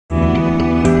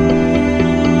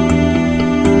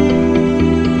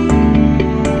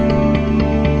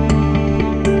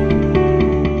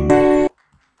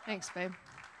Thanks, babe.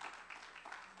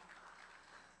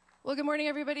 Well, good morning,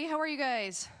 everybody. How are you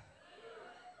guys?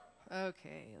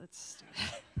 Okay, let's do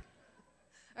that.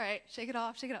 All right, shake it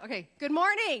off, shake it off. Okay, good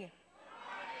morning.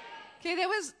 Okay, that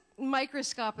was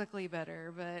microscopically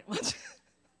better, but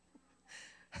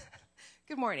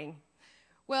good morning.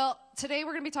 Well, today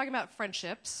we're going to be talking about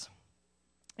friendships.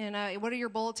 And what do your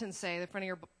bulletins say, the front of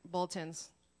your bulletins?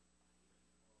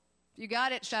 You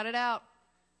got it. Shout it out.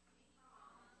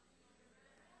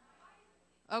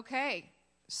 Okay.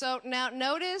 So now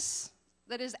notice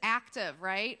that is active,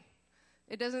 right?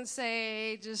 It doesn't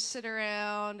say just sit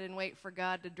around and wait for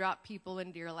God to drop people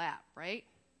into your lap, right?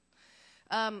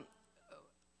 I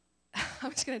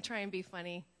was going to try and be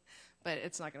funny, but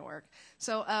it's not going to work.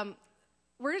 So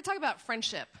we're going to talk about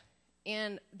friendship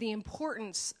and the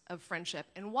importance of friendship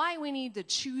and why we need to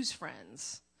choose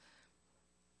friends.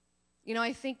 You know,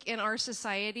 I think in our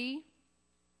society,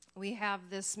 we have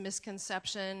this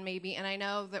misconception maybe, and I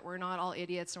know that we're not all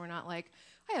idiots and we're not like,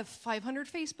 I have 500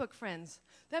 Facebook friends.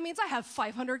 That means I have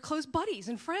 500 close buddies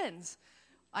and friends.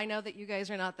 I know that you guys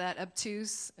are not that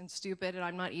obtuse and stupid, and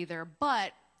I'm not either.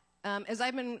 But as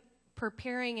I've been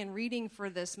preparing and reading for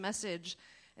this message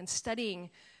and studying,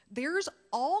 there's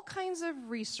all kinds of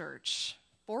research,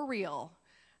 for real,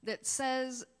 that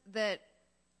says that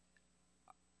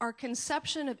our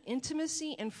conception of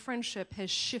intimacy and friendship has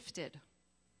shifted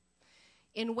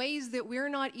in ways that we're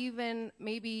not even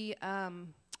maybe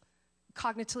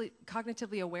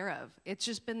cognitively aware of. It's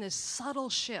just been this subtle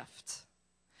shift.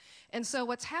 And so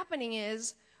what's happening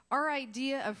is our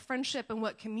idea of friendship and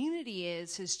what community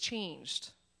is has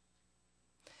changed.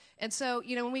 And so,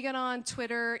 you know, when we get on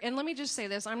Twitter, and let me just say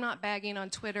this, I'm not bagging on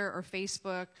Twitter or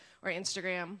Facebook or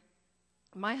Instagram.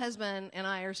 My husband and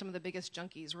I are some of the biggest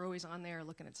junkies. We're always on there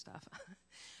looking at stuff.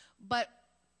 But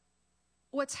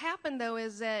what's happened, though,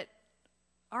 is that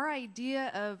our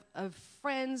idea of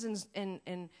friends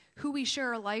and who we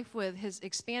share our life with has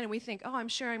expanded. We think, oh, I'm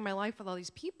sharing my life with all these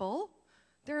people.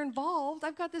 They're involved.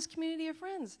 I've got this community of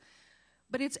friends.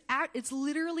 But it's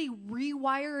literally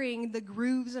rewiring the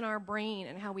grooves in our brain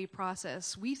and how we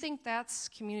process. We think that's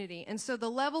community. And so the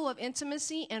level of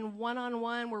intimacy and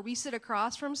one-on-one where we sit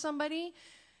across from somebody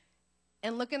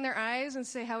and look in their eyes and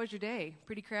say, how was your day?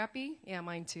 Pretty crappy? Yeah,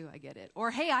 mine too, I get it.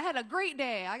 Or, hey, I had a great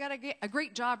day. I got a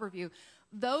great job review.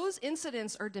 Those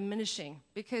incidents are diminishing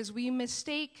because we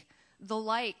mistake the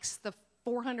likes, the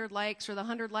 400 likes or the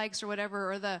 100 likes or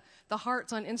whatever, or the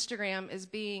hearts on Instagram as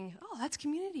being, oh, that's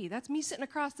community. That's me sitting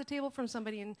across the table from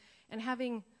somebody and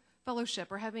having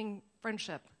fellowship or having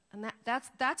friendship. And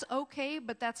that's okay,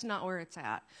 but that's not where it's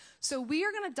at. So we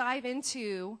are going to dive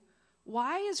into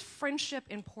why is friendship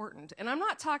important? And I'm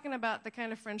not talking about the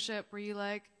kind of friendship where you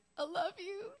like, I love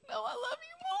you. No, I love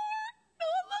you more. No,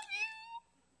 I love you.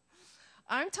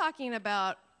 I'm talking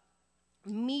about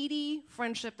meaty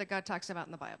friendship that God talks about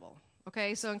in the Bible.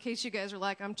 Okay, so in case you guys are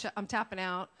like, I'm tapping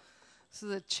out, so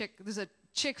there's a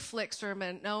chick flick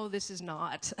sermon. No, this is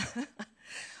not.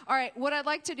 All right, what I'd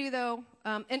like to do though,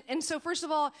 and so first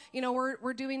of all, you know,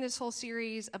 we're doing this whole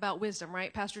series about wisdom,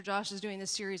 right? Pastor Josh is doing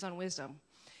this series on wisdom.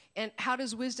 And how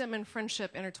does wisdom and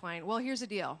friendship intertwine? Well, here's the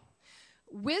deal.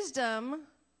 Wisdom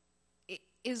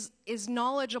is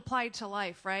knowledge applied to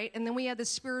life, right? And then we have the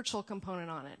spiritual component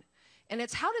on it. And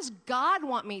it's how does God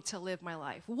want me to live my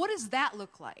life? What does that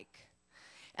look like?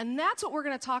 And that's what we're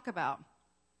going to talk about.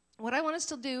 What I want us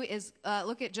to do is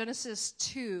look at Genesis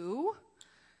 2.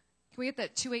 Can we get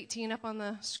that 2:18 up on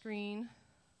the screen?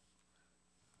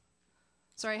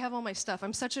 Sorry, I have all my stuff.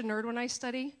 I'm such a nerd when I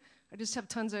study. I just have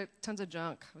tons of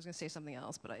junk. I was going to say something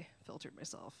else, but I filtered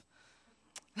myself.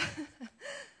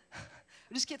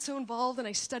 I just get so involved and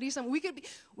I study something.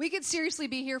 We could seriously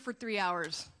be here for 3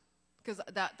 hours. Because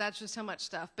that's just how much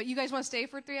stuff. But you guys want to stay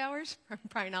for 3 hours?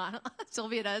 Probably not.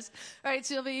 Sylvia does. All right,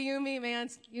 Sylvia, you and me, man.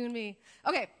 You and me.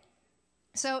 Okay.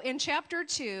 So in chapter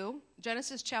 2,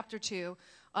 Genesis chapter 2,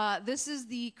 this is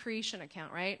the creation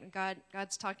account, right?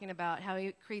 God's talking about how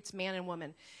he creates man and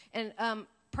woman. And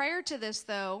prior to this,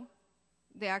 though,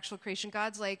 the actual creation,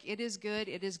 God's like, it is good,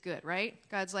 right?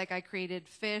 God's like, I created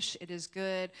fish, it is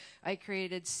good. I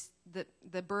created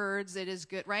the birds, it is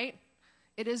good, right?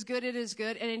 It is good, it is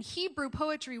good. And in Hebrew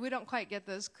poetry, we don't quite get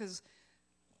this because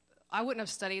I wouldn't have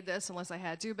studied this unless I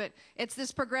had to, but it's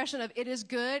this progression of it is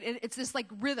good. It's this like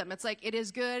rhythm. It's like it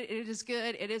is good, it is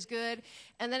good, it is good.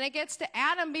 And then it gets to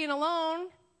Adam being alone.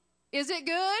 Is it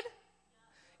good?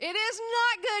 It is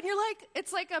not good. And you're like,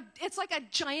 it's like a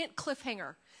giant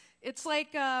cliffhanger. It's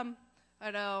like, I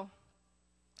don't know,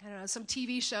 some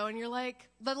TV show, and you're like,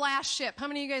 The Last Ship. How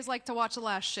many of you guys like to watch The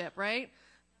Last Ship, right?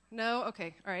 No?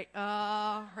 Okay, all right.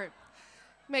 All right.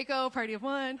 Mako, party of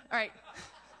one. All right.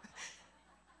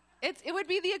 it would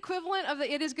be the equivalent of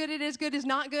the it is good, is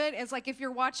not good. It's like if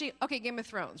you're watching, okay, Game of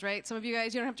Thrones, right? Some of you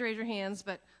guys, you don't have to raise your hands,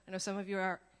 but I know some of you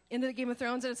are into the Game of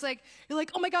Thrones, and it's like, you're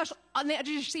like, oh my gosh, on the edge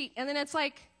of your seat. And then it's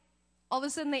like, all of a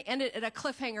sudden they end it at a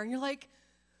cliffhanger, and you're like,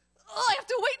 oh, I have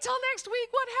to wait till next week.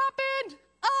 What happened?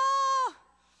 Oh!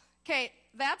 Okay,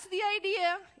 that's the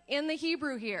idea in the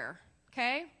Hebrew here,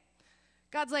 okay?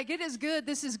 God's like, it is good,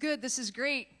 this is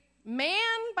great. Man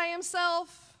by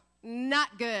himself,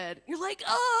 not good. You're like,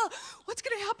 oh, what's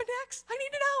going to happen next? I need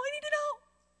to know.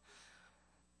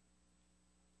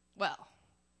 Well,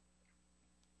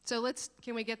 so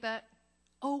can we get that?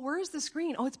 Oh, where's the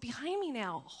screen? Oh, it's behind me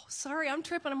now. Oh, sorry, I'm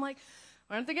tripping. I'm like,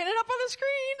 why aren't they getting it up on the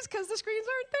screens? Because the screens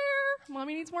aren't there.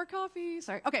 Mommy needs more coffee.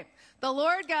 Sorry. Okay, the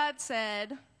Lord God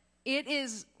said, it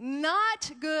is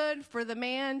not good for the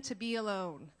man to be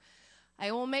alone.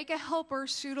 I will make a helper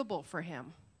suitable for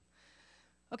him.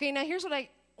 Okay, now here's what I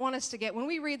want us to get. When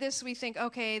we read this, we think,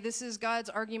 okay, this is God's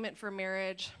argument for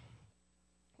marriage,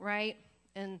 right?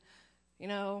 And,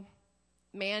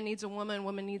 man needs a woman,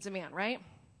 woman needs a man, right?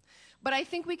 But I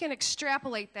think we can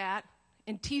extrapolate that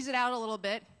and tease it out a little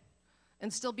bit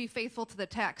and still be faithful to the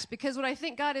text. Because what I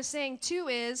think God is saying, too,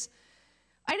 is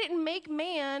I didn't make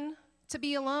man to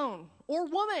be alone or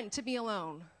woman to be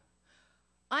alone.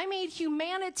 I made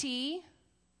humanity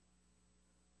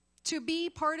to be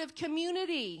part of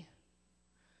community,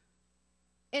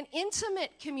 an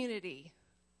intimate community.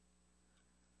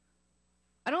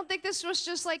 I don't think this was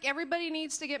just like everybody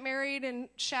needs to get married and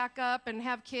shack up and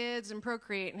have kids and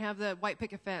procreate and have the white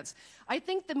picket fence. I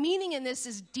think the meaning in this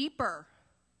is deeper.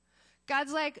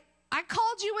 God's like, I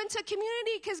called you into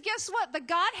community because guess what? The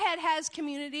Godhead has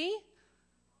community.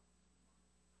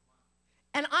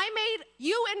 And I made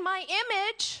you in my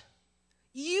image.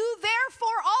 You therefore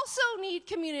also need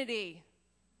community.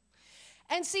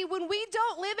 And see, when we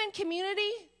don't live in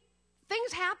community,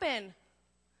 things happen.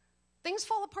 Things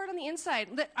fall apart on the inside.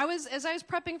 As I was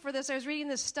prepping for this, I was reading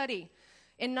this study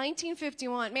in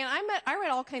 1951. Man, I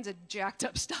read all kinds of jacked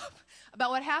up stuff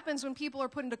about what happens when people are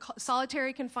put into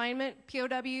solitary confinement,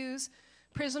 POWs,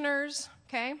 prisoners,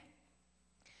 okay?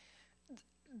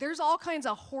 There's all kinds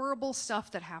of horrible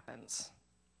stuff that happens.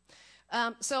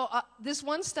 This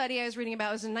one study I was reading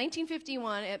about was in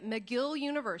 1951 at McGill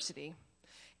University.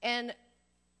 And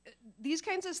these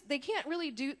kinds of, they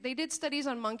did studies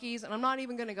on monkeys, and I'm not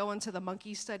even going to go into the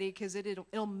monkey study because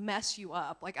it'll mess you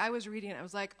up. Like, I was reading it, I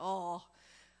was like, oh,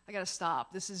 I got to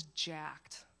stop. This is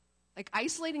jacked. Like,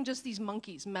 isolating just these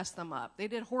monkeys messed them up. They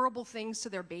did horrible things to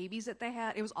their babies that they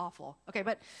had. It was awful. Okay,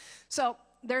 so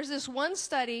there's this one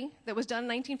study that was done in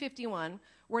 1951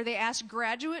 where they asked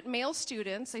graduate male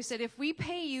students, they said, if we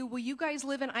pay you, will you guys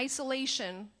live in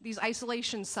isolation, these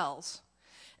isolation cells?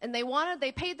 And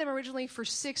they paid them originally for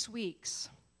 6 weeks.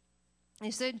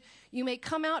 They said, you may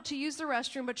come out to use the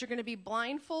restroom, but you're going to be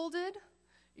blindfolded,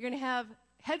 you're going to have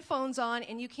headphones on,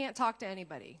 and you can't talk to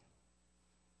anybody.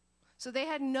 So they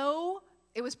had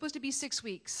it was supposed to be 6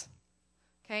 weeks,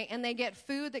 okay? And they get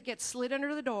food that gets slid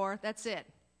under the door, that's it.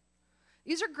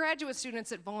 These are graduate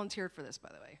students that volunteered for this, by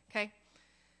the way, okay?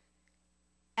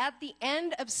 At the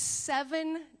end of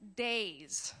 7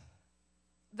 days,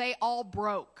 they all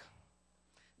broke.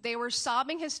 They were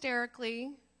sobbing hysterically.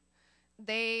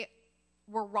 They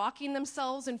were rocking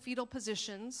themselves in fetal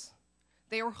positions.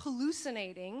 They were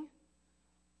hallucinating.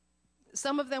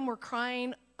 Some of them were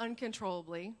crying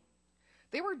uncontrollably.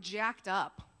 They were jacked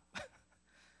up.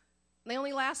 They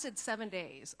only lasted 7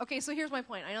 days. Okay, so here's my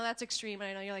point. I know that's extreme,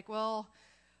 and I know you're like, well,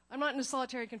 I'm not in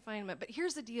solitary confinement, but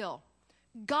here's the deal.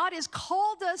 God has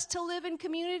called us to live in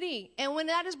community, and when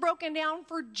that is broken down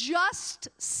for just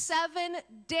 7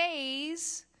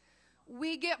 days,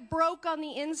 we get broke on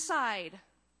the inside.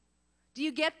 Do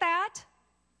you get that?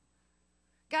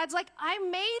 God's like, I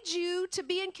made you to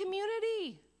be in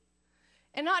community.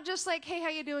 And not just like, hey, how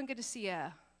you doing? Good to see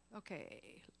ya.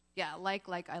 Okay. Yeah, I like,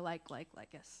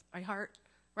 yes. I heart,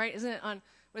 right? Isn't it on,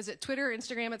 what is it, Twitter,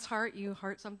 Instagram, it's heart. You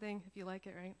heart something if you like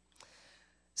it, right?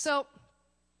 So,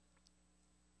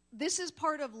 this is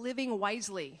part of living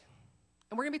wisely.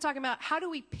 And we're going to be talking about how do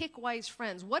we pick wise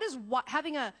friends? What does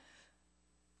having a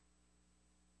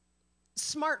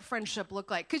smart friendship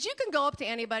look like? Because you can go up to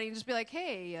anybody and just be like,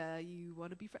 hey, you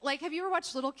want to be friends? Like, have you ever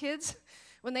watched little kids?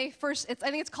 When they first, I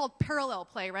think it's called parallel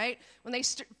play, right? When they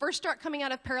first start coming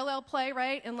out of parallel play,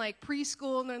 right? And like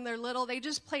preschool and then they're little, they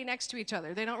just play next to each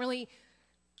other. They don't really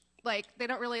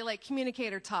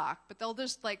communicate or talk, but they'll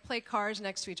just like play cards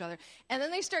next to each other. And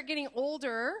then they start getting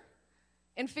older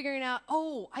and figuring out,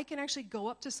 oh, I can actually go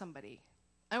up to somebody.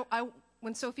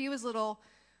 When Sophia was little,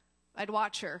 I'd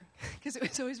watch her because it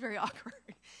was always very awkward.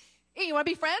 Hey, you want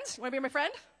to be friends? You want to be my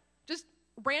friend? Just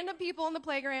random people in the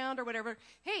playground or whatever.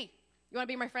 Hey, you want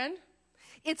to be my friend?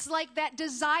 It's like that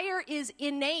desire is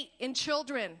innate in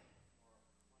children.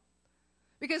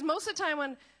 Because most of the time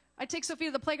when I take Sophia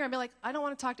to the playground and be like, I don't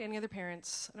want to talk to any other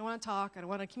parents. I don't want to talk. I don't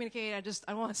want to communicate.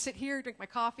 I want to sit here, drink my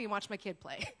coffee, and watch my kid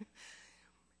play.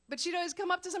 But she'd always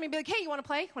come up to somebody and be like, hey, you want to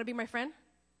play? Want to be my friend?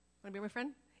 Want to be my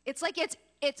friend? It's like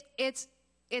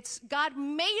it's God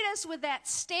made us with that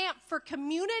stamp for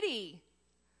community.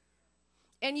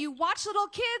 And you watch little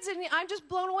kids, and I'm just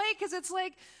blown away because it's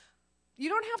like, you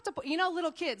don't have to,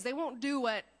 little kids, they won't do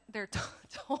what they're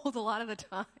told a lot of the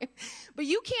time. But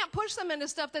you can't push them into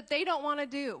stuff that they don't want to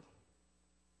do.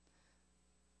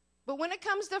 But when it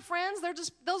comes to friends, they'll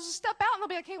just step out and they'll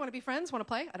be like, hey, want to be friends? Want to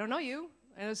play? I don't know you.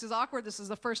 I know this is awkward. This is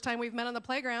the first time we've met on the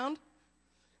playground.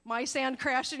 My sand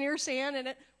crashed in your sand,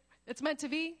 and it's meant to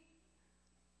be.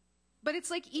 But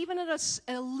it's like even at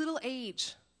a little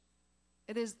age,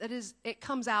 it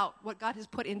comes out what God has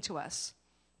put into us.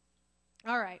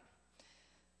 All right.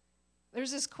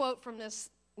 There's this quote from this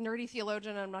nerdy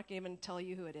theologian, I'm not going to even tell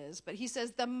you who it is, but he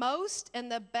says, the most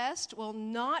and the best will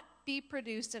not be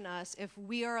produced in us if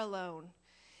we are alone.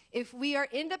 If we are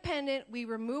independent, we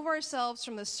remove ourselves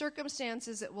from the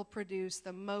circumstances that will produce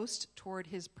the most toward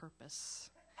his purpose.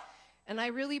 And I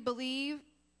really believe,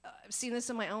 I've seen this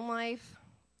in my own life,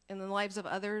 and in the lives of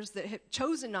others that have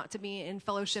chosen not to be in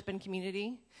fellowship and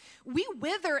community. We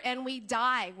wither and we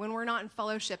die when we're not in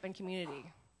fellowship and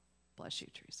community. Bless you,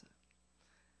 Teresa.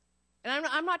 And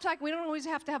I'm not talking, we don't always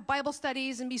have to have Bible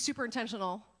studies and be super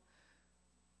intentional.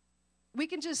 We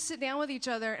can just sit down with each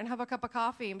other and have a cup of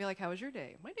coffee and be like, how was your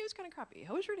day? My day was kind of crappy.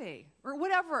 How was your day? Or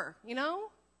whatever,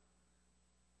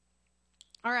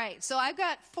 All right, so I've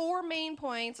got 4 main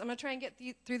points. I'm going to try and get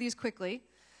through these quickly.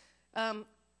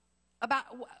 About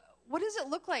what does it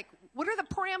look like? What are the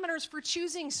parameters for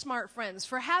choosing smart friends,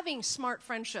 for having smart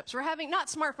friendships, for having not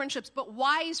smart friendships, but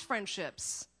wise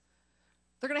friendships?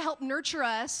 They're going to help nurture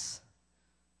us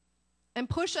and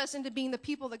push us into being the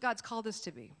people that God's called us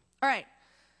to be. All right.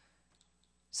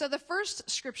 So the first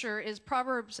scripture is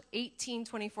Proverbs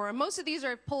 18:24. And most of these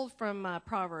are pulled from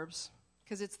Proverbs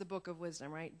because it's the book of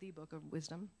wisdom, right? The book of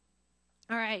wisdom.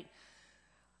 All right.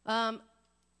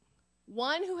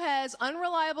 One who has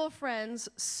unreliable friends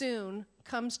soon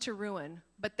comes to ruin,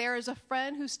 but there is a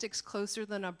friend who sticks closer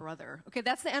than a brother. Okay,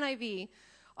 that's the NIV.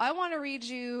 I want to read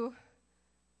you,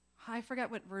 I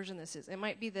forgot what version this is. It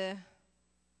might be the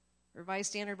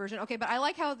Revised Standard Version. Okay, but I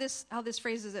like how this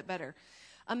phrases it better.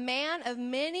 A man of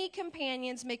many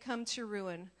companions may come to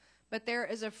ruin, but there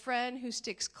is a friend who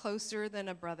sticks closer than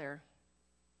a brother.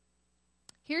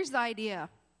 Here's the idea.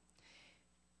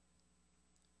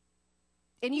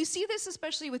 And you see this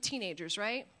especially with teenagers,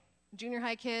 right? Junior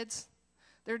high kids.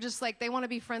 They're just like, they want to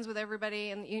be friends with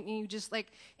everybody. And you just like,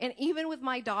 and even with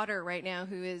my daughter right now,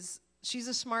 she's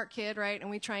a smart kid, right? And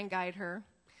we try and guide her.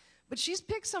 But she's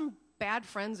picked some bad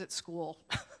friends at school.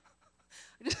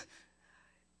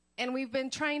 And we've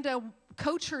been trying to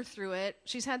coach her through it.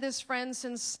 She's had this friend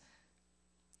since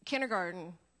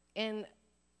kindergarten. And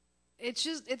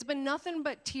it's been nothing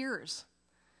but tears.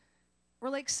 We're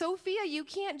like, Sophia, you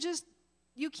can't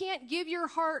give your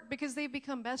heart because they've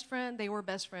become best friends. They were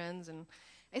best friends. And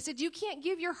I said, you can't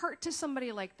give your heart to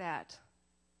somebody like that.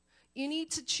 You need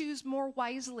to choose more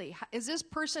wisely. Is this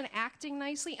person acting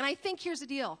nicely? And I think here's the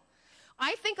deal.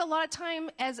 I think a lot of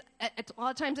times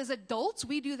as adults,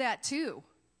 we do that too.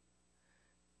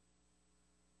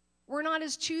 We're not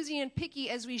as choosy and picky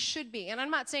as we should be. And I'm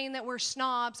not saying that we're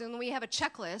snobs and we have a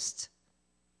checklist,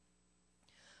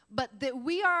 but that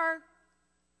we are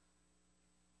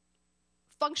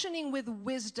functioning with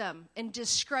wisdom and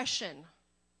discretion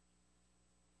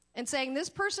and saying this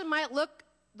person might look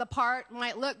the part,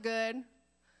 might look good,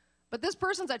 but this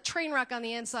person's a train wreck on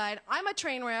the inside. I'm a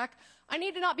train wreck. I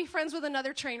need to not be friends with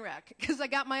another train wreck because I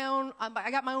got my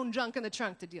own junk in the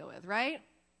trunk to deal with, right?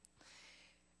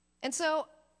 And so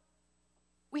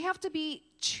we have to be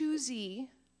choosy,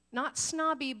 not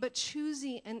snobby, but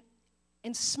choosy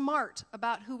and smart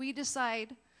about who we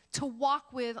decide to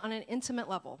walk with on an intimate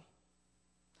level.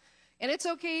 And it's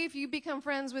okay if you become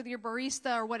friends with your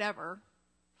barista or whatever.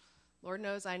 Lord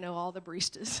knows I know all the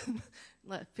baristas in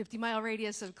the 50-mile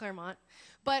radius of Claremont.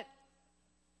 But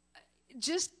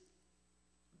just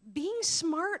being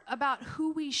smart about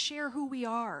who we share who we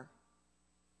are.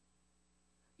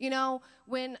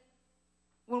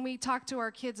 When we talk to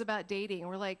our kids about dating,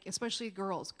 we're like, especially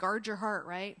girls, guard your heart,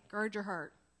 right? Guard your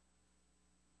heart.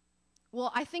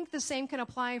 Well, I think the same can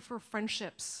apply for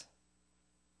friendships.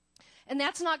 And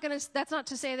that's not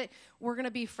to say that we're going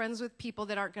to be friends with people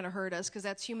that aren't going to hurt us, because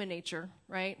that's human nature,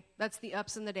 right? That's the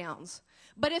ups and the downs.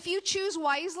 But if you choose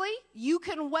wisely, you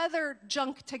can weather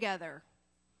junk together.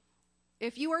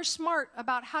 If you are smart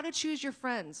about how to choose your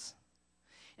friends,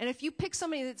 and if you pick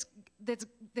somebody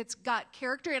that's got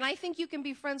character, and I think you can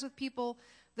be friends with people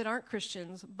that aren't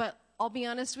Christians, but I'll be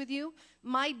honest with you,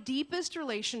 my deepest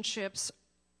relationships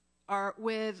are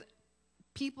with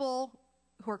people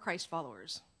who are Christ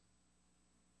followers.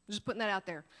 Just putting that out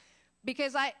there.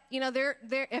 Because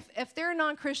if they're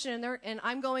non-Christian and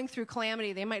I'm going through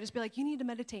calamity, they might just be like, you need to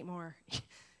meditate more. You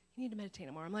need to meditate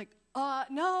more. I'm like,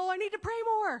 no, I need to pray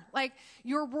more. Like,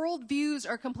 your worldviews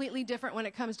are completely different when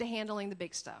it comes to handling the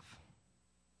big stuff.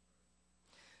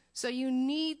 So you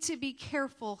need to be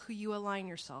careful who you align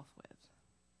yourself with.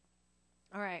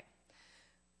 All right.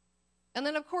 And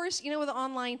then, of course, with the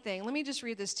online thing, let me just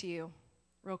read this to you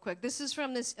real quick. This is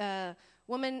from this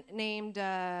woman named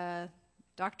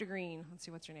Dr. Green. Let's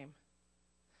see, what's her name?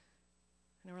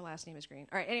 I know her last name is Green.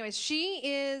 All right, anyways, she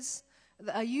is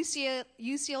a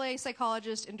UCLA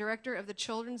psychologist and director of the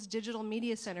Children's Digital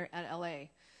Media Center at LA.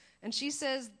 And she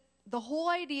says the whole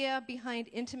idea behind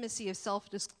intimacy is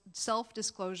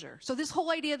self-disclosure. So this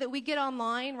whole idea that we get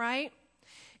online, right?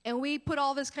 And we put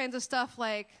all this kinds of stuff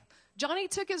like, Johnny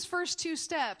took his first 2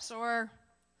 steps, or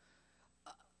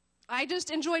I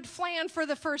just enjoyed flan for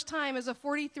the first time as a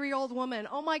 43-year-old woman.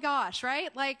 Oh my gosh,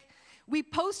 right? Like, we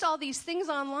post all these things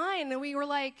online, and we're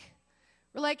like,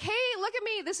 hey, look at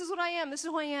me. This is what I am. This is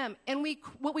who I am. And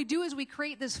what we do is we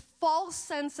create this false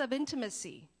sense of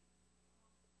intimacy.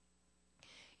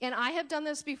 And I have done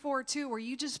this before too, where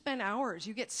you just spend hours.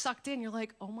 You get sucked in. You're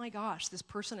like, oh my gosh, this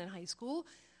person in high school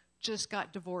just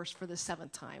got divorced for the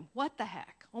 7th time. What the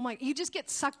heck? Oh my, you just get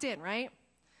sucked in, right?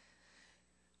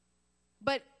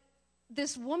 But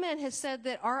this woman has said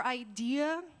that our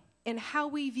idea and how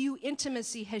we view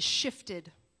intimacy has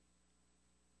shifted.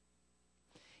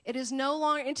 It is no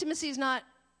longer, intimacy is not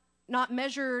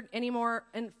measured anymore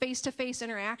in face-to-face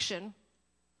interaction.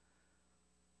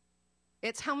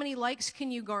 It's how many likes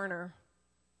can you garner?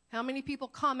 How many people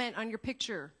comment on your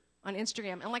picture on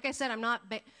Instagram? And like I said, I'm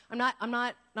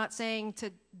not saying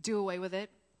to do away with it.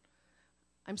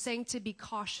 I'm saying to be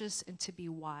cautious and to be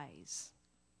wise.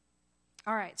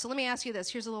 All right, so let me ask you this.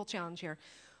 Here's a little challenge here.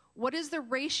 What is the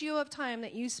ratio of time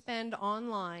that you spend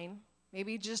online?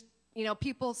 Maybe just,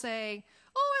 people say,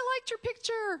 oh, I liked your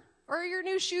picture, or your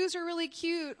new shoes are really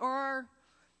cute, or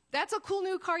that's a cool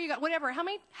new car you got, whatever. How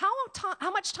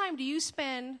much time do you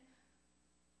spend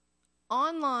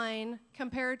online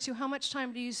compared to how much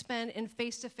time do you spend in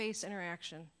face-to-face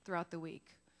interaction throughout the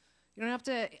week? You don't have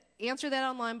to answer that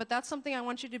online, but that's something I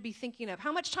want you to be thinking of.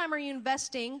 How much time are you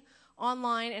investing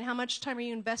online, and how much time are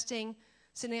you investing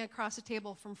sitting across the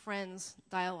table from friends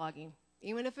dialoguing,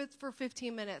 even if it's for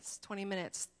 15 minutes, 20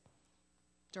 minutes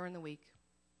during the week?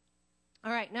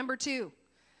 All right, number 2,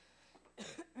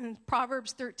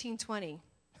 Proverbs 13:20.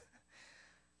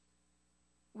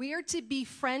 We are to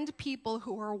befriend people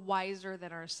who are wiser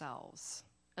than ourselves.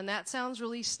 And that sounds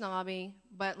really snobby,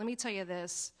 but let me tell you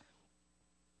this.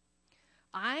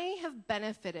 I have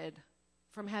benefited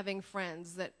from having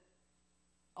friends that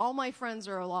all my friends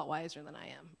are a lot wiser than I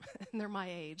am, and they're my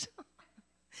age.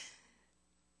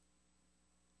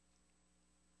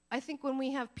 I think when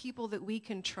we have people that we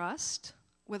can trust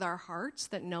with our hearts,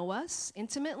 that know us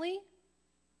intimately,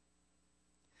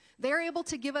 they're able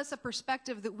to give us a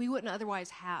perspective that we wouldn't otherwise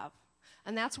have.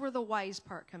 And that's where the wise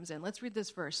part comes in. Let's read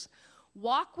this verse.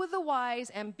 Walk with the wise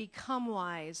and become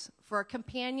wise, for a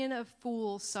companion of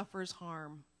fools suffers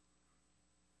harm.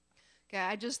 Okay,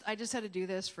 I just had to do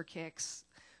this for kicks.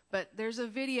 But there's a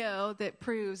video that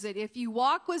proves that if you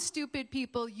walk with stupid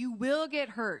people, you will get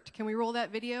hurt. Can we roll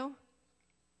that video?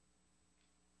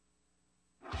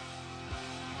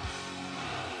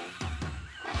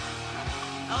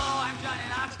 Hello, I'm Johnny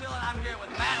Knoxville, and I'm here with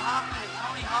Matt Hoffman and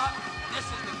Tony Hawk. This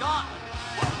is The Gauntlet.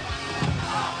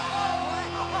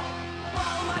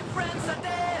 All my friends are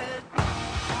dead.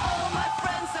 All my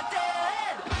friends are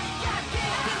dead. Got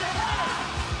kicked in the head.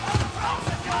 All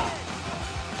my friends are dead.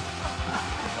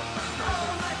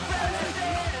 All my friends are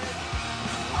dead.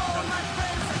 All my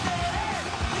friends are dead.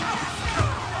 All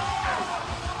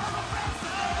my friends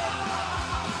are dead.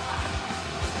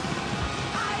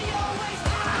 I always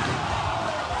thought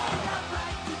they end up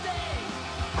like today.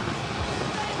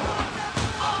 They walked up.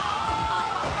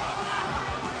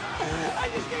 I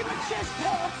just gave a chest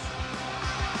pulse.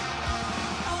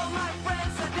 All my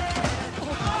friends are dead.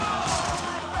 All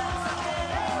my friends are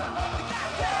dead. We got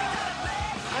kicked out of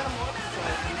bed. Nothing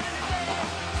back in any day.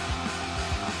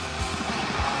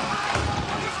 I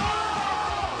always thought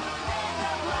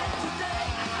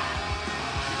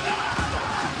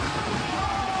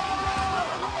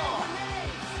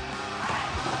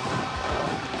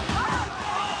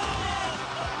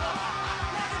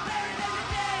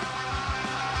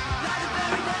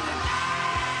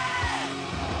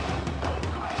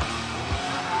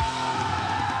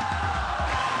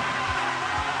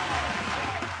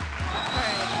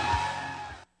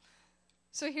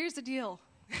So here's the deal.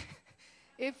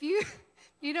 If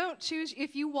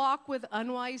you walk with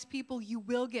unwise people, you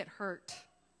will get hurt.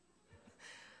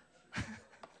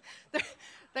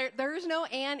 There's no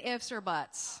and, ifs, or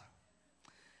buts.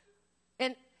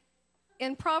 And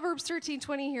in Proverbs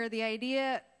 13:20 here, the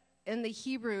idea in the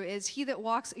Hebrew is he that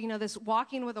walks, this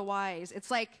walking with the wise.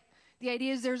 It's like the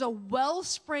idea is there's a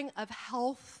wellspring of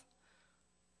health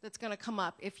that's going to come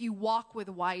up if you walk with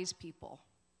wise people.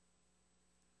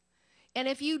 And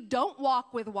if you don't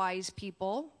walk with wise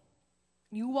people,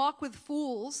 you walk with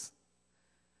fools,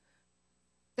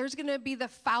 there's going to be the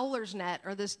fowler's net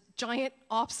or this giant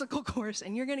obstacle course,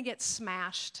 and you're going to get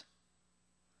smashed.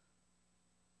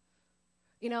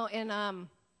 In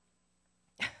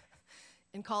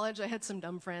college, I had some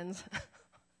dumb friends,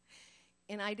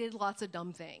 and I did lots of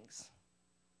dumb things.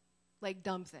 Like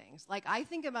dumb things. Like, I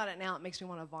think about it now, it makes me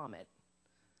want to vomit.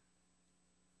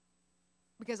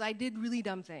 Because I did really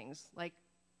dumb things. Like,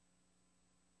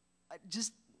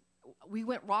 we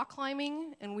went rock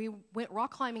climbing, and we went rock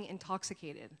climbing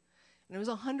intoxicated. And it was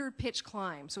a 100-pitch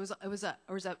climb. So it was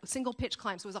a single pitch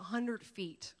climb, so it was 100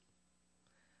 feet.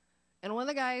 And one of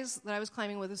the guys that I was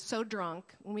climbing with was so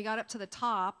drunk, when we got up to the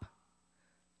top,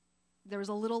 there was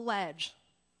a little ledge.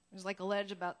 It was like a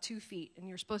ledge about 2 feet, and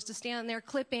you're supposed to stand there,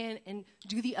 clip in, and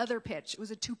do the other pitch. It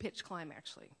was a 2-pitch climb,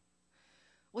 actually.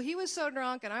 Well, he was so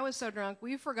drunk, and I was so drunk,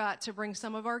 we forgot to bring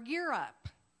some of our gear up.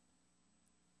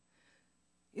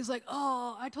 He's like,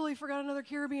 oh, I totally forgot another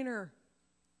carabiner.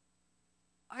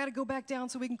 I got to go back down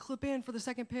so we can clip in for the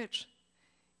second pitch.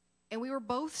 And we were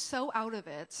both so out of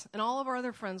it, and all of our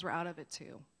other friends were out of it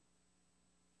too,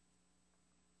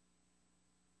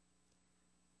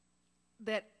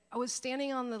 that I was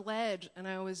standing on the ledge, and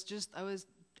I was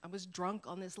drunk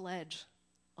on this ledge,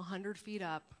 100 feet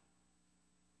up.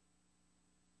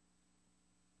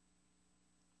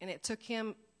 And it took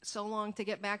him so long to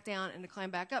get back down and to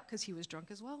climb back up because he was drunk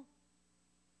as well.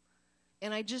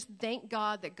 And I just thank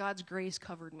God that God's grace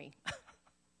covered me.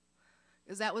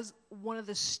 Because that was one of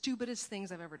the stupidest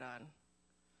things I've ever done.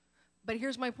 But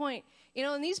here's my point.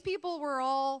 And these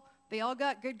people they all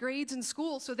got good grades in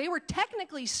school, so they were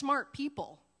technically smart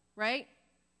people, right?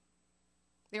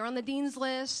 They were on the dean's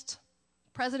list,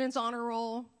 president's honor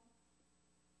roll,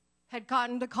 had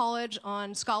gotten to college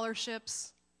on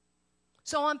scholarships.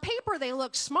 So on paper, they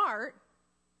looked smart,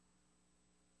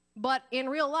 but in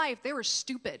real life, they were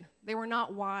stupid. They were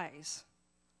not wise.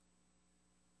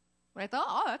 But I thought,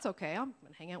 oh, that's okay. I'm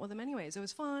going to hang out with them anyways. It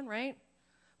was fun, right?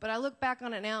 But I look back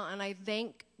on it now, and I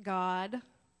thank God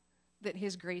that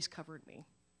his grace covered me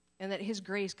and that his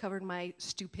grace covered my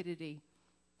stupidity.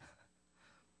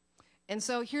 And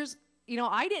so here's,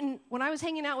 when I was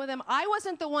hanging out with them, I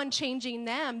wasn't the one changing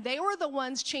them. They were the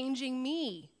ones changing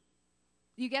me.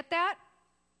 You get that?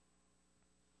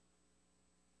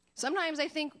 Sometimes we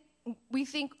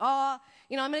think, I'm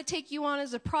going to take you on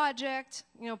as a project,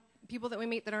 people that we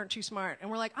meet that aren't too smart. And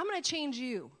we're like, I'm going to change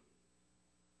you.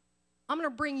 I'm going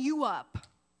to bring you up.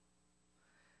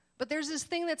 But there's this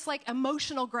thing that's like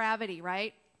emotional gravity,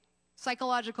 right?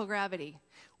 Psychological gravity.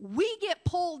 We get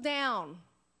pulled down.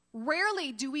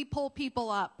 Rarely do we pull people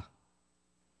up.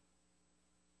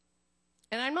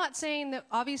 And I'm not saying that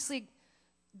obviously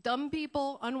dumb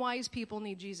people, unwise people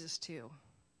need Jesus too.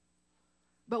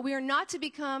 But we are not to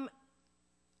become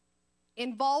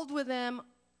involved with them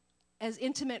as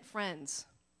intimate friends,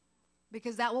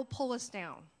 because that will pull us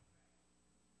down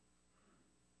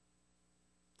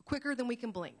quicker than we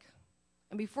can blink.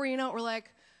 And before you know it, we're like,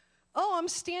 oh, I'm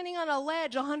standing on a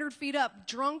ledge 100 feet up,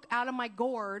 drunk out of my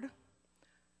gourd.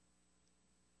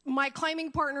 My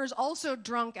climbing partner is also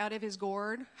drunk out of his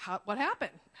gourd. What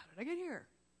happened? How did I get here?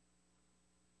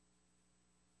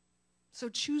 So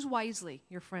choose wisely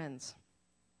your friends.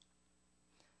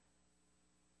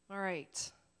 All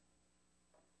right.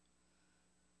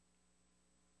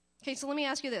 Okay, so let me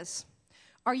ask you this.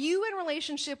 Are you in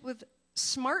relationship with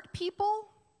smart people?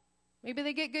 Maybe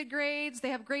they get good grades,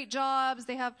 they have great jobs,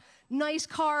 they have nice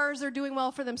cars, they're doing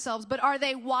well for themselves, but are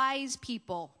they wise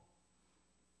people?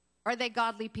 Are they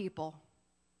godly people?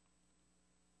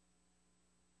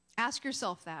 Ask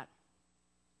yourself that.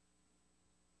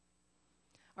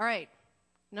 All right,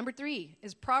 number 3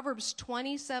 is Proverbs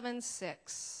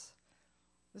 27:6.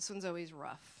 This one's always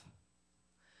rough.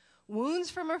 Wounds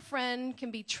from a friend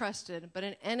can be trusted, but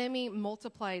an enemy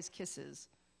multiplies kisses.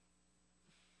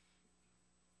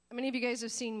 How many of you guys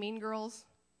have seen Mean Girls,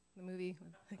 the movie?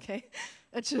 Okay.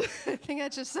 I think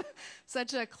that's just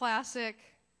such a classic,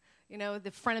 the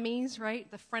frenemies, right?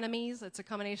 The frenemies, it's a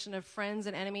combination of friends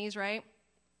and enemies, right?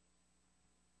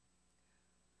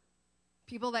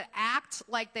 People that act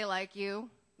like they like you,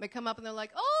 They come up and they're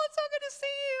like, oh, it's so good to see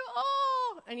you.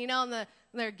 Oh, and and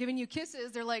they're giving you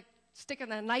kisses. They're like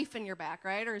sticking a knife in your back,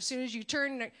 right? Or as soon as you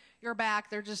turn your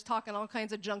back, they're just talking all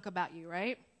kinds of junk about you,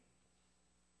 right?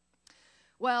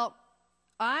 Well,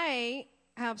 I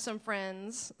have some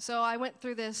friends. So I went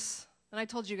through this, and I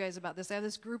told you guys about this. I have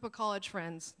this group of college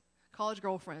friends, college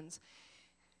girlfriends.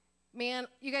 Man,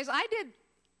 you guys, I did.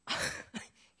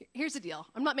 Here's the deal.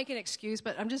 I'm not making an excuse,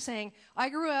 but I'm just saying, I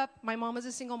grew up, my mom was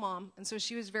a single mom, and so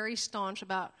she was very staunch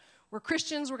about, we're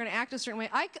Christians, we're going to act a certain way.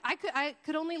 I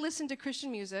could only listen to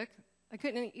Christian music. I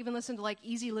couldn't even listen to, like,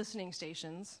 easy listening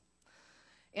stations.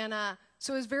 And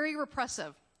so it was very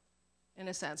repressive, in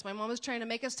a sense. My mom was trying to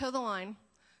make us toe the line.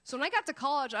 So when I got to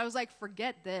college, I was like,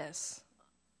 forget this.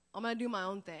 I'm going to do my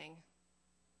own thing.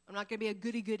 I'm not going to be a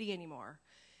goody-goody anymore.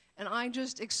 And I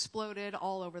just exploded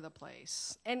all over the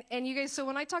place. And you guys, so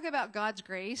when I talk about God's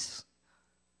grace,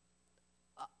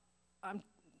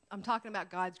 I'm talking about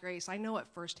God's grace. I know it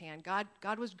firsthand.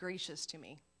 God was gracious to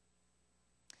me.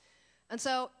 And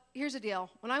so here's the deal.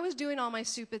 When I was doing all my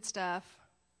stupid stuff,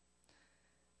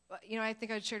 I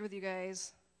think I shared with you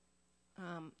guys,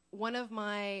 one of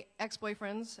my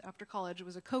ex-boyfriends after college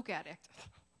was a coke addict.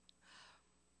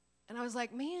 And I was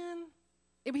like, man,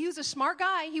 he was a smart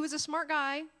guy. He was a smart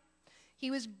guy. He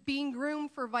was being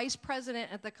groomed for vice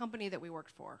president at the company that we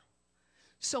worked for.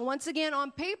 So once again,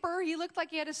 on paper, he looked like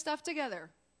he had his stuff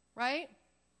together, right?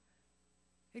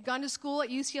 He'd gone to school at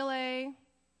UCLA.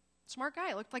 Smart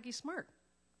guy. Looked like he's smart.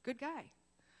 Good guy.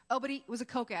 Oh, but he was a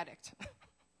coke addict.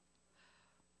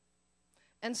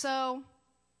 And so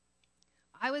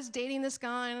I was dating this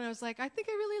guy, and I was like, I think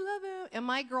I really love him. And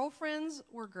my girlfriends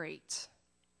were great.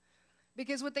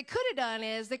 Because what they could have done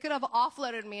is they could have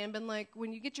offloaded me and been like,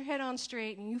 when you get your head on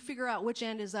straight and you figure out which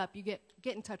end is up, you get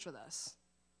in touch with us.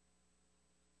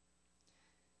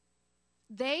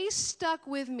 They stuck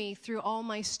with me through all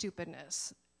my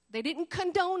stupidness. They didn't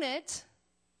condone it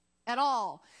at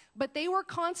all, but they were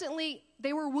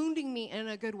wounding me in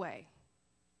a good way.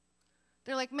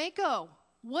 They're like, Mako,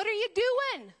 what are you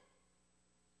doing?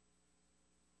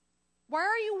 Why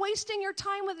are you wasting your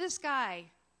time with this guy?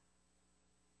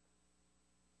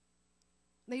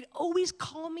 They'd always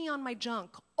call me on my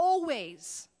junk,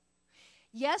 always.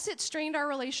 Yes, it strained our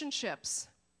relationships.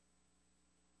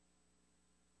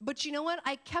 But you know what?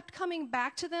 I kept coming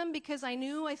back to them because I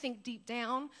knew, I think deep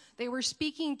down, they were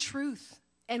speaking truth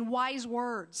and wise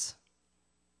words.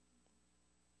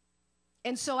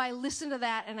 And so I listened to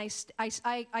that, and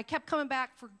I kept coming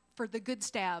back for the good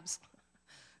stabs.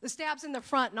 The stabs in the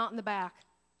front, not in the back.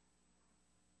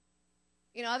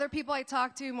 Other people I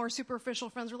talked to, more superficial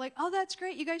friends, were like, oh, that's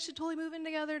great. You guys should totally move in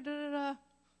together, da-da-da.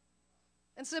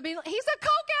 Instead of being like, he's a coke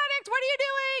addict. What are you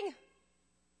doing?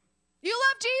 You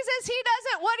love Jesus. He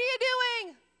doesn't. What are you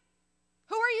doing?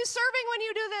 Who are you serving when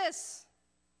you do this?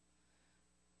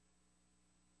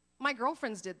 My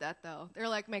girlfriends did that, though. They're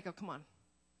like, Mako, come on.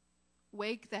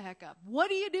 Wake the heck up.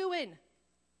 What are you doing?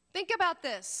 Think about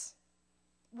this.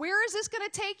 Where is this going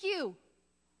to take you?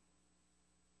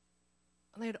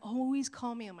 And they'd always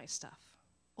call me on my stuff.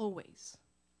 Always.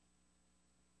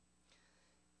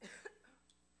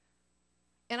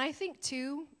 And I think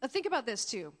about this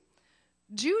too.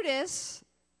 Judas,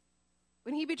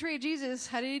 when he betrayed Jesus,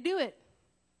 how did he do it?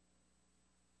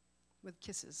 With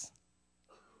kisses.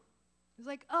 He's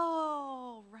like,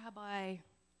 oh, Rabbi,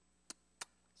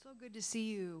 so good to see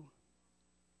you.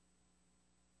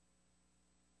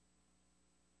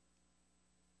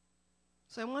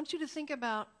 So I want you to think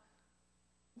about,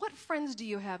 what friends do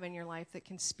you have in your life that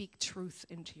can speak truth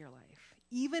into your life,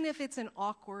 even if it's an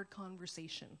awkward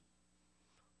conversation?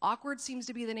 Awkward seems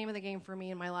to be the name of the game for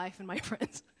me in my life and my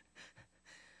friends.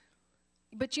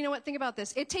 But you know what? Think about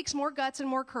this. It takes more guts and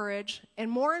more courage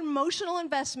and more emotional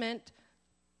investment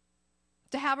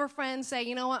to have a friend say,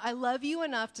 you know what? I love you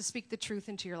enough to speak the truth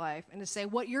into your life and to say,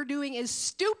 what you're doing is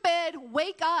stupid.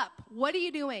 Wake up. What are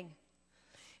you doing?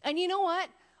 And you know what?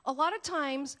 A lot of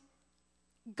times,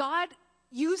 God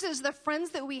uses the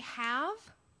friends that we have,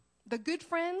 the good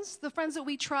friends, the friends that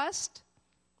we trust.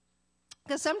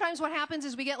 Because sometimes what happens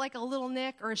is we get like a little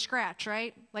nick or a scratch,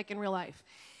 right? Like in real life.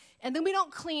 And then we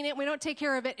don't clean it, we don't take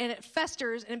care of it, and it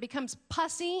festers and it becomes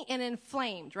pussy and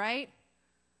inflamed, right?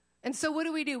 And so what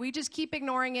do? We just keep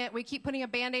ignoring it. We keep putting a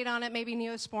Band-Aid on it, maybe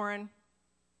Neosporin.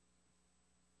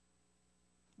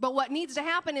 But what needs to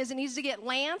happen is it needs to get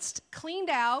lanced, cleaned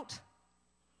out,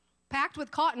 packed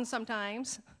with cotton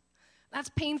sometimes. That's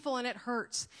painful and it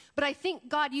hurts. But I think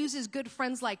God uses good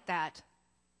friends like that.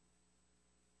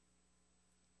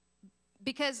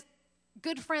 Because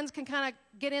good friends can kind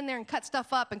of get in there and cut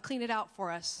stuff up and clean it out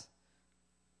for us.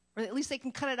 Or at least they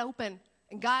can cut it open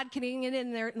And God can get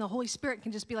in there, and the Holy Spirit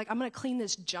can just be like, I'm going to clean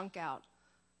this junk out.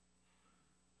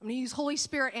 I'm going to use Holy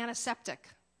Spirit antiseptic.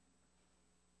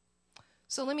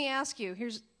 So let me ask you,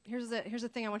 here's the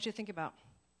thing I want you to think about.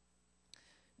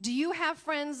 Do you have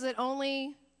friends that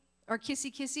only are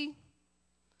kissy-kissy?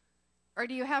 Or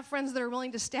do you have friends that are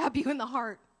willing to stab you in the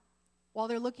heart while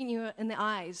they're looking you in the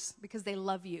eyes because they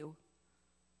love you?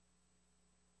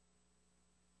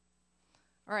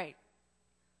 All right.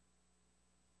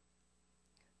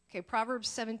 Okay, Proverbs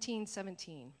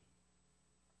 17:17.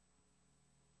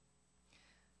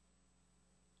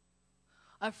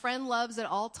 A friend loves at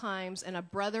all times, and a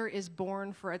brother is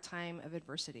born for a time of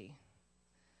adversity.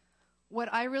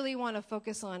 What I really want to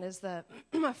focus on is that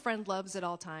a friend loves at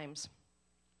all times.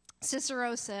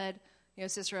 Cicero said,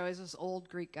 Cicero is this old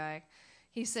Greek guy.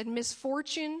 He said,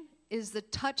 misfortune is the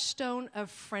touchstone of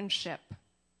friendship.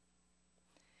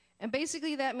 And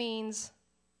basically that means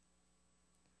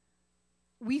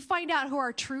we find out who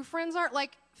our true friends are.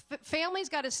 Like, family's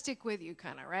got to stick with you,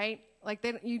 kind of, right? Like,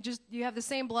 you have the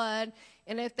same blood,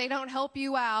 and if they don't help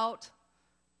you out,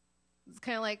 it's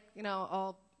kind of like,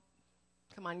 oh,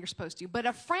 come on, you're supposed to. But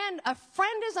a friend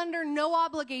is under no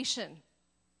obligation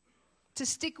to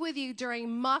stick with you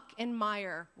during muck and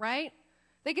mire, right?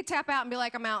 They could tap out and be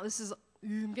like, I'm out.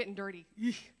 I'm getting dirty.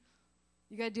 You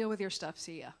got to deal with your stuff.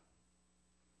 See ya.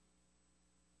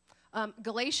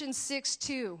 Galatians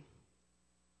 6:2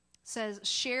 says,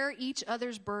 share each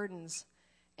other's burdens,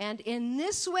 and in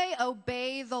this way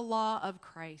obey the law of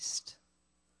Christ.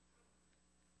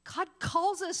 God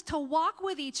calls us to walk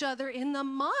with each other in the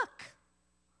muck.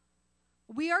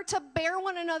 We are to bear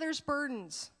one another's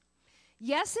burdens.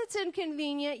 Yes, it's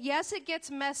inconvenient. Yes, it gets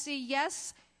messy.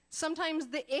 Yes, sometimes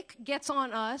the ick gets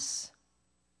on us.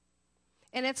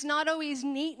 And it's not always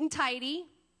neat and tidy.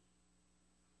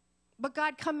 But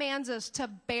God commands us to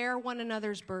bear one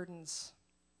another's burdens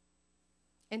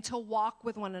and to walk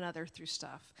with one another through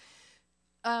stuff.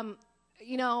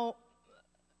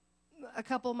 A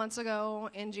couple months ago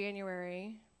in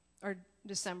January or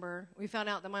December, we found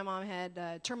out that my mom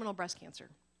had terminal breast cancer.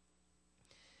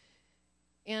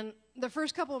 And the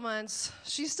first couple of months,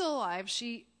 she's still alive.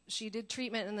 She did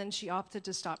treatment, and then she opted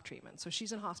to stop treatment. So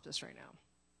she's in hospice right now.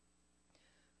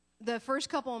 The first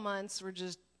couple of months were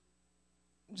just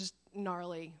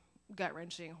gnarly,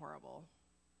 gut-wrenching, horrible.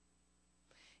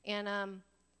 And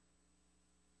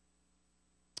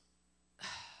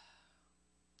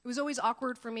it was always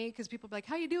awkward for me because people would be like,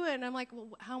 how you doing? And I'm like,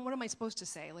 well, what am I supposed to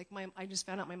say? Like, I just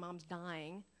found out my mom's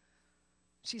dying.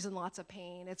 She's in lots of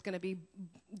pain. It's going to be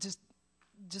just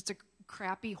a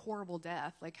crappy, horrible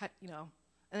death. Like, and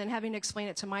then having to explain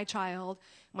it to my child.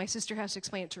 My sister has to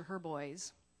explain it to her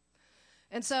boys.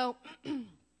 And so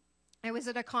I was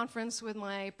at a conference with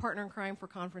my partner in crime for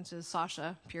conferences,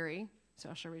 Sasha Puri.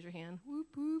 Sasha, raise your hand.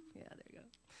 Whoop, whoop. Yeah, there you go.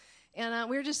 And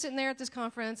we were just sitting there at this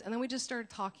conference, and then we just started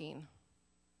talking.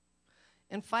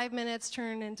 And 5 minutes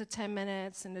turned into 10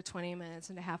 minutes, into 20 minutes,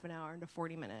 into half an hour, into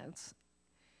 40 minutes.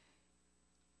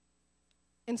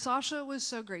 And Sasha was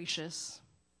so gracious.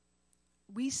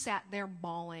 We sat there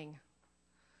bawling,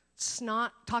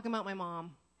 snot, talking about my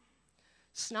mom.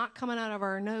 Snot coming out of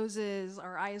our noses,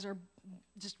 our eyes are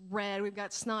just red, we've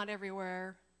got snot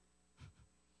everywhere.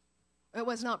 It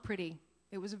was not pretty.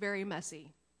 It was very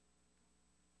messy.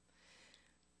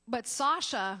 But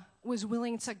Sasha was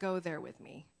willing to go there with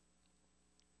me.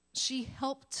 She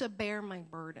helped to bear my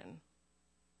burden.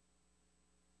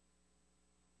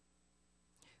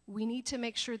 We need to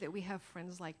make sure that we have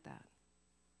friends like that.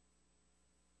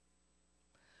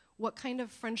 What kind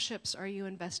of friendships are you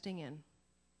investing in?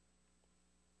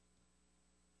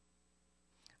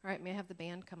 All right, may I have the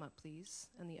band come up, please,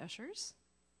 and the ushers?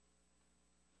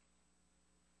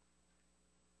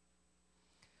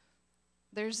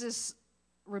 There's this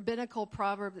rabbinical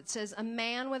proverb that says, a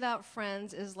man without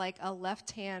friends is like a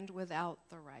left hand without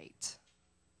the right.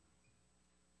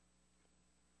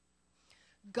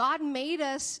 God made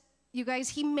us, you guys,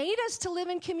 he made us to live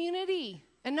in community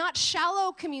and not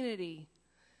shallow community.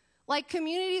 Like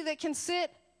community that can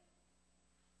sit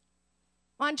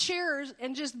on chairs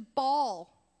and just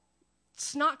bawl.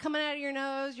 Snot coming out of your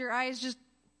nose, your eyes just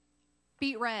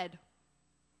beat red.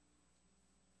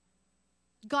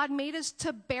 God made us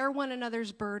to bear one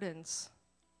another's burdens.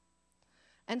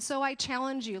 And so I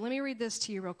challenge you. Let me read this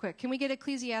to you real quick. Can we get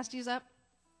Ecclesiastes up?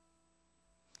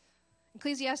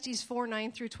 Ecclesiastes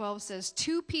 4:9-12 says,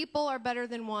 2 people are better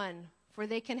than one, for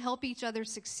they can help each other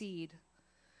succeed.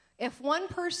 If one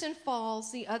person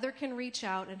falls, the other can reach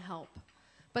out and help.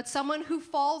 But someone who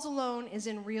falls alone is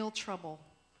in real trouble.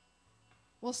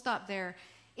 We'll stop there.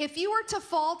 If you were to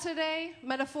fall today,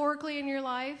 metaphorically in your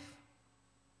life,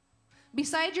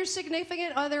 Besides your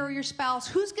significant other or your spouse,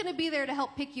 who's going to be there to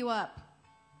help pick you up?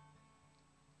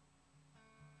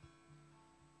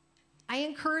 I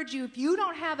encourage you, if you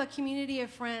don't have a community of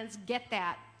friends, get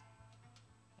that.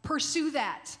 Pursue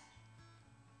that.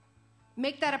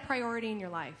 Make that a priority in your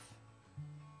life.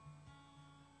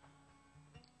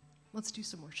 Let's do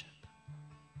some worship.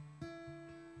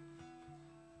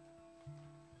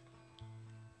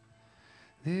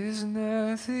 There's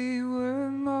nothing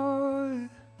worth more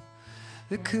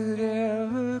that could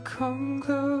ever come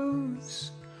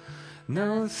close.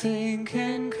 Nothing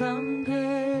can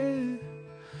compare.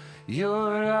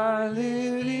 You're our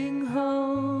living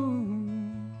hope.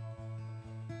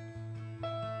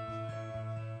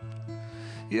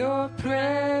 Your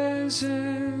presence,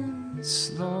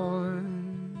 Lord.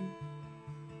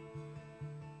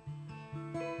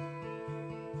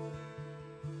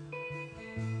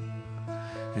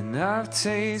 And I've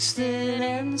tasted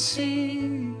and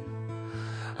seen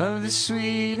of the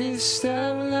sweetest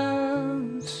of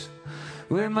loves,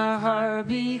 where my heart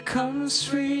becomes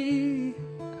free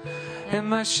and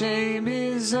my shame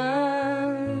is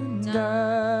undone.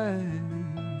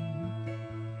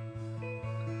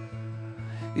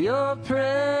 Your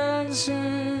presence,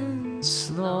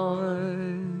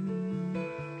 Lord.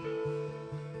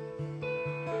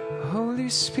 Holy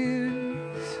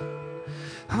Spirit,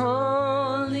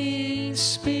 Holy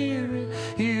Spirit,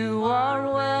 you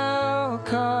are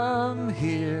welcome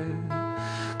here.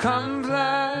 Come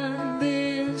flood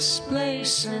this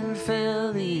place and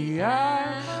fill the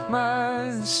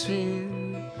atmosphere.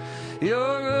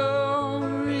 Your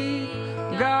glory,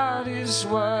 God, is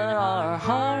what our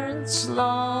hearts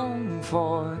long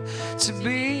for, to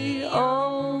be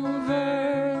overcome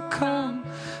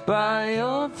by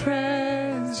your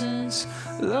presence,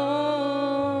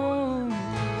 Lord.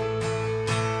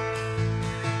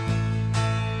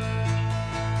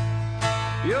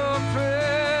 Your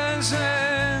presence,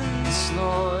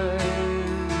 Lord,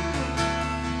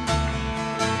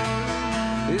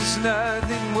 is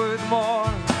nothing worth more.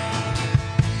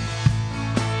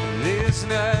 There's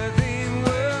nothing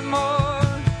worth more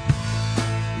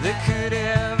that could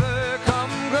ever come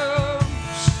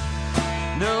close.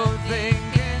 Nothing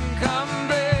can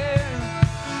compare.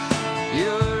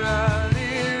 You're a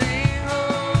living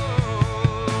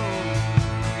hope.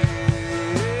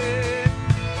 Yeah.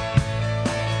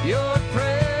 Your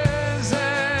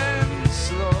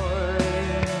presence, Lord.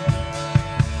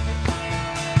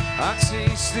 I've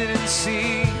tasted and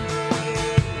seen.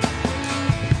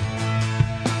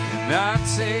 I've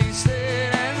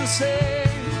tasted and seen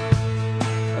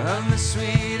of the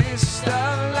sweetest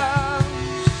of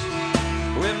loves,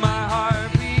 when my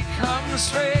heart becomes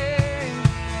free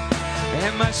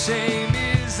and my shame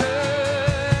is undone.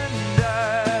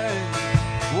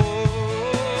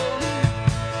 Whoa.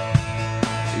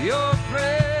 Your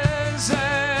presence,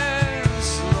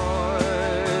 Lord.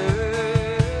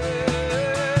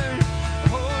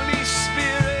 Holy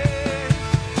Spirit,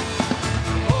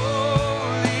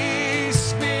 Holy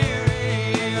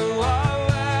Spirit, you are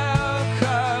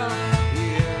welcome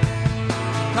here.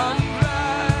 Come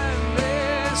flood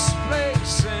this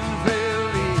place and fill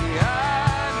the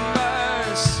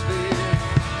atmosphere.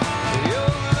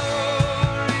 Your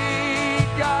glory,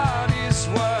 God, is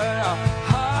what our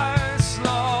hearts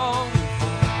long for,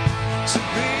 to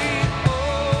be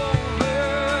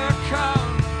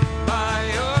overcome by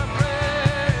your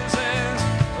presence,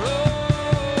 Lord.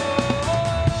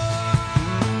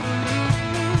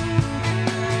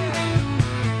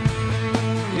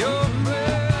 Your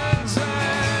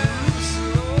presence,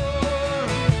 Lord.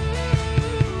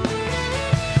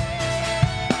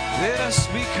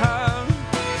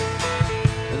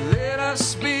 Let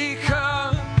us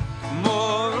become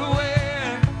more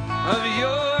aware of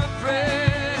your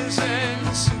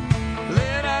presence.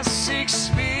 Let us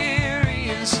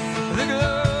experience the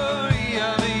glory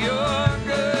of your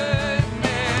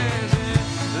goodness.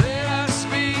 Let us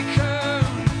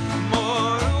become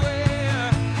more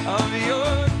aware of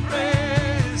your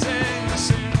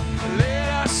presence. Let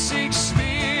us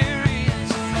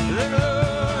experience the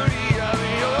glory of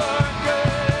your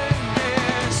goodness.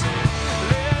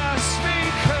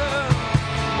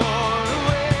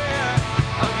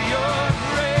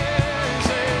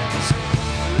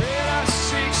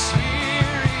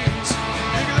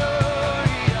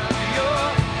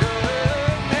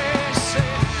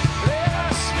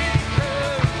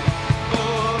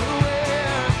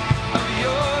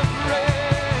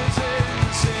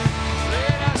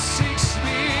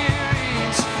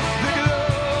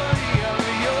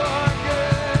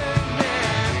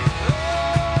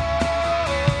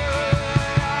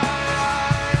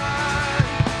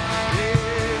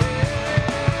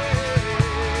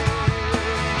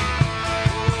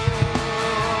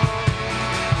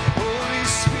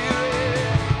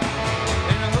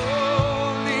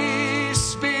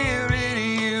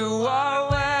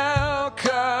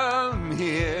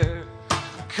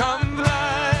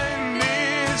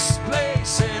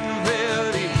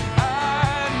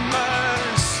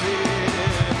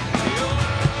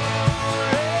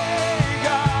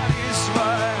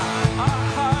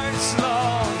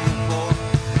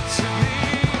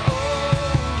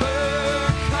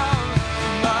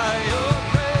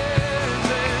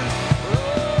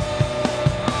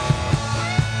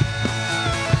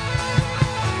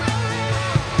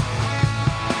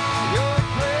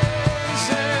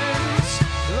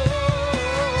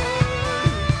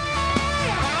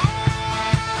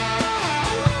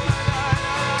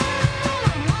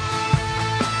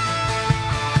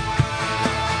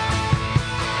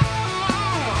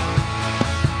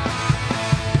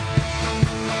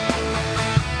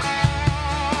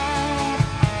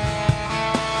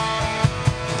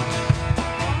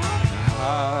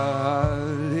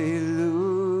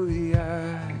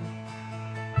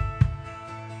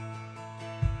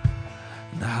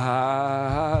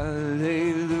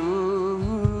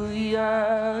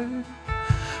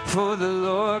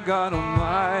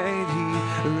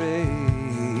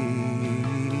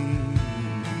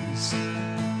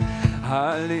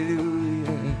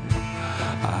 hallelujah,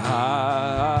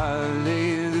 hallelujah.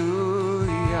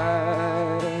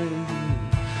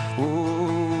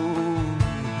 Oh,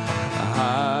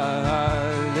 hallelujah.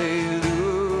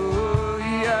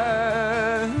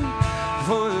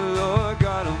 For the Lord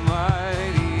God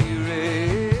Almighty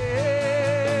reigns.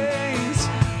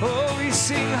 Oh, we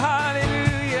sing hallelujah.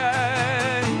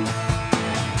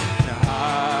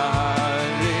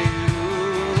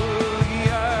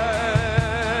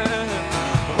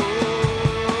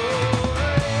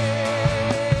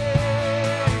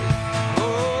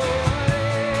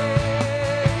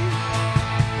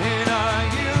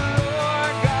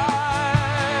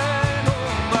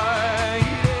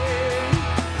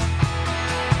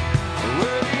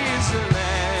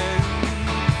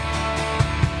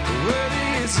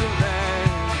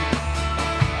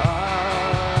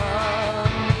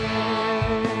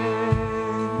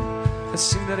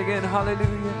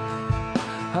 Hallelujah,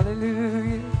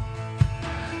 hallelujah,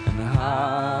 and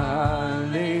hallelujah,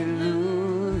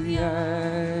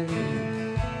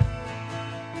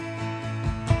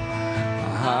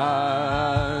 hallelujah,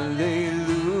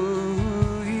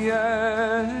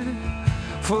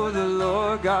 for the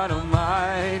Lord God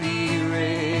Almighty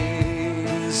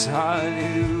reigns,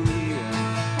 hallelujah.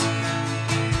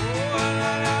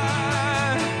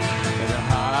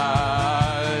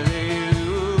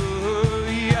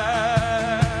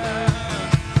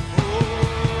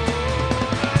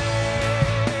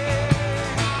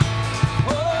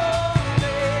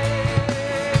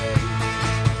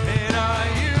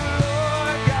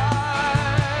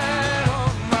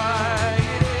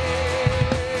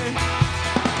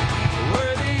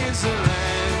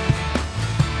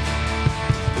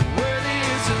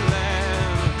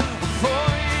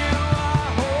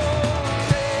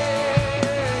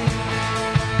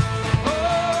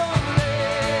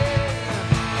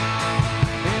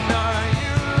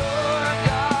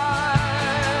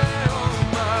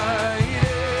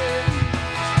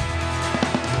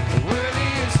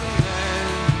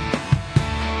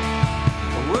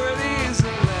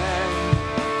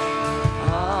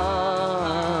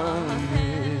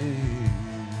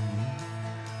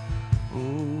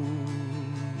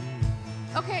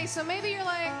 Okay, so maybe you're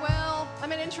like, well,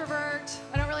 I'm an introvert.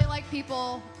 I don't really like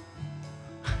people.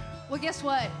 Well, guess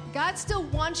what? God still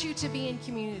wants you to be in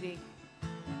community.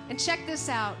 And check this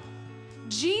out.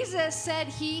 Jesus said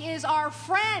he is our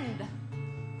friend.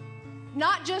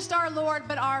 Not just our Lord,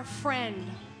 but our friend.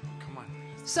 Come on.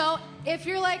 So if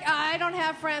you're like, I don't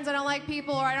have friends, I don't like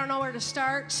people, or I don't know where to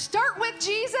start with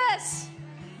Jesus.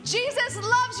 Jesus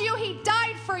loves you. He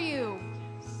died for you.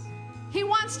 He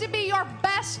wants to be your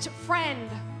best friend.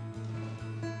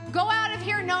 Go out of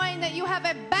here knowing that you have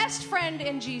a best friend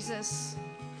in Jesus.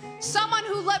 Someone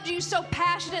who loved you so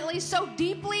passionately, so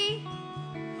deeply.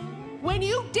 When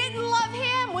you didn't love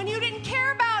him, when you didn't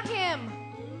care about him,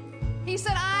 he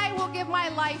said, I will give my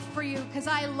life for you because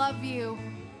I love you.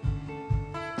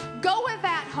 Go with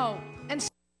that hope.